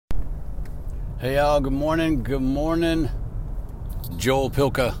Hey y'all, good morning. Good morning. Joel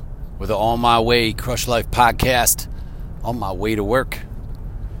Pilka with the On My Way Crush Life podcast on my way to work.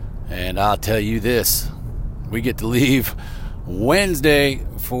 And I'll tell you this, we get to leave Wednesday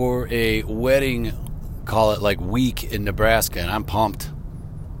for a wedding, call it like week in Nebraska, and I'm pumped.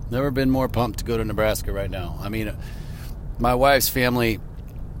 Never been more pumped to go to Nebraska right now. I mean, my wife's family,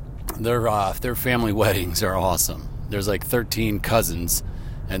 their family weddings are awesome. There's like 13 cousins,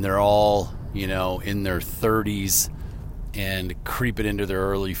 and they're all, in their 30s and creeping into their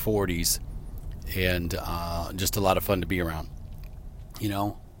early 40s, and just a lot of fun to be around,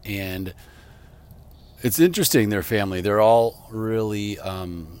 and it's interesting, their family. They're all really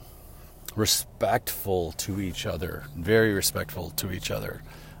respectful to each other, very respectful to each other,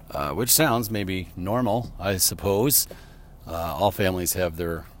 which sounds maybe normal, I suppose. All families have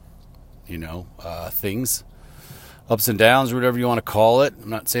their, things, ups and downs, or whatever you want to call it. I'm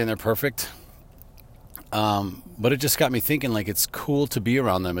not saying they're perfect. But it just got me thinking, like, it's cool to be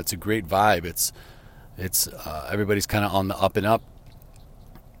around them. It's a great vibe. It's everybody's kind of on the up and up,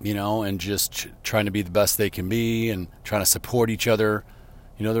 and just trying to be the best they can be and trying to support each other.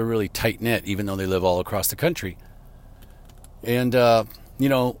 They're really tight knit, even though they live all across the country. And,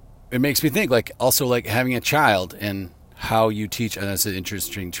 it makes me think, also having a child and how you teach, and that's an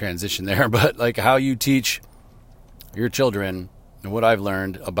interesting transition there, but like how you teach your children. And what I've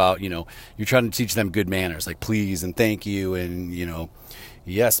learned about, you're trying to teach them good manners, like please and thank you and,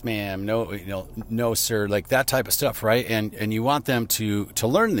 yes, ma'am, no, no, sir, like that type of stuff, right? And you want them to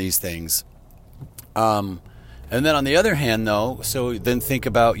learn these things. And then on the other hand, though, so then think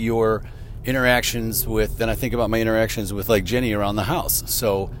about your interactions with, I think about my interactions with like Jenny around the house.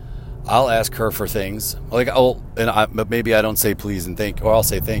 So I'll ask her for things, but maybe I don't say please and thank, or I'll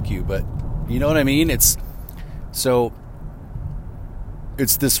say thank you, but you know what I mean? It's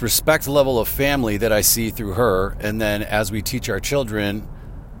this respect level of family that I see through her, and then as we teach our children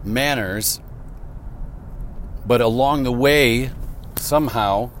manners, but along the way,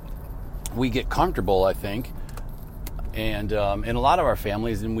 somehow, we get comfortable, I think, and in a lot of our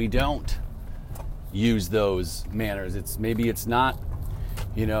families, and we don't use those manners. It's not,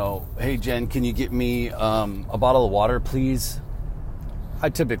 hey, Jen, can you get me a bottle of water, please? I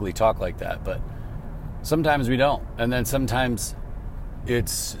typically talk like that, but sometimes we don't, and then sometimes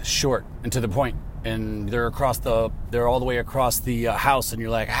it's short and to the point, and they're all the way across the house, and you're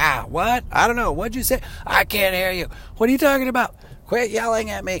like, what? I don't know. What'd you say? I can't hear you. What are you talking about? Quit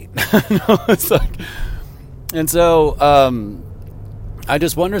yelling at me. No, it's like, and so I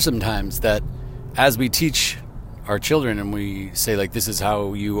just wonder sometimes that as we teach our children and we say, like, this is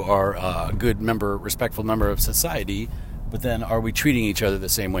how you are a good member, respectful member of society, but then are we treating each other the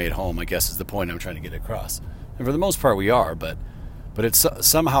same way at home, I guess is the point I'm trying to get across. And for the most part we are, but it's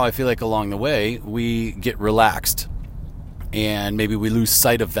somehow I feel like along the way we get relaxed and maybe we lose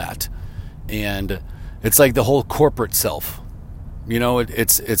sight of that. And it's like the whole corporate self.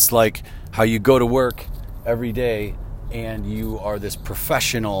 It's like how you go to work every day and you are this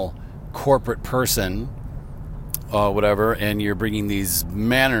professional corporate person, whatever, and you're bringing these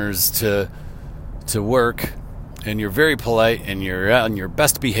manners to work, and you're very polite and you're on your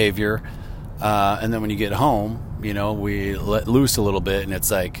best behavior, and then when you get home, we let loose a little bit, and it's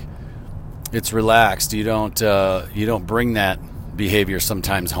like it's relaxed. You don't bring that behavior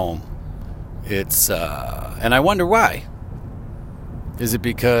sometimes home. It's and I wonder why. Is it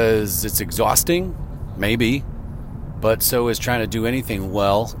because it's exhausting? Maybe, but so is trying to do anything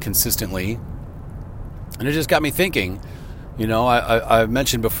well consistently. And it just got me thinking. I've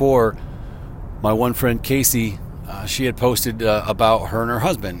mentioned before my one friend Casey. She had posted about her and her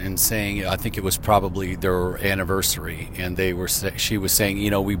husband and saying, I think it was probably their anniversary, and she was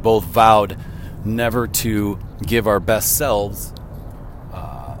saying, we both vowed never to give our best selves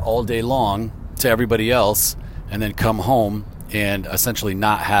all day long to everybody else and then come home and essentially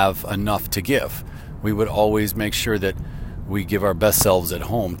not have enough to give. We would always make sure that we give our best selves at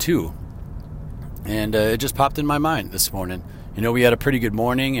home too. And it just popped in my mind this morning. We had a pretty good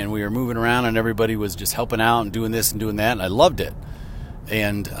morning, and we were moving around, and everybody was just helping out and doing this and doing that, and I loved it.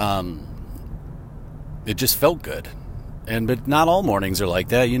 And it just felt good. But not all mornings are like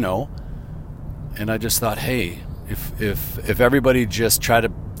that, And I just thought, hey, if everybody just try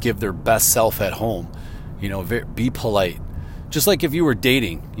to give their best self at home, be polite. Just like if you were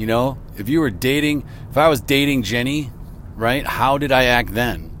dating, if I was dating Jenny, right, how did I act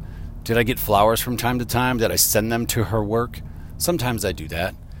then? Did I get flowers from time to time? Did I send them to her work? Sometimes I do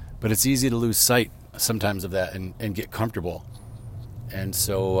that, but it's easy to lose sight sometimes of that and get comfortable. And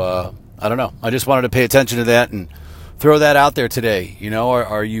so, I don't know. I just wanted to pay attention to that and throw that out there today.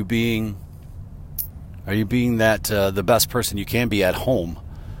 Are you being Are you being that the best person you can be at home?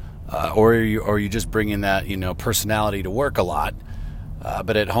 Or are you just bringing that, personality to work a lot?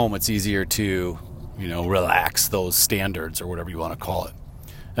 But at home, it's easier to, relax those standards or whatever you want to call it.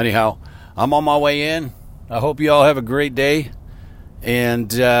 Anyhow, I'm on my way in. I hope you all have a great day.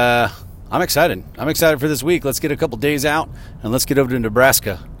 And I'm excited. I'm excited for this week. Let's get a couple days out and let's get over to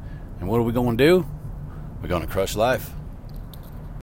Nebraska. And what are we going to do? We're going to crush life.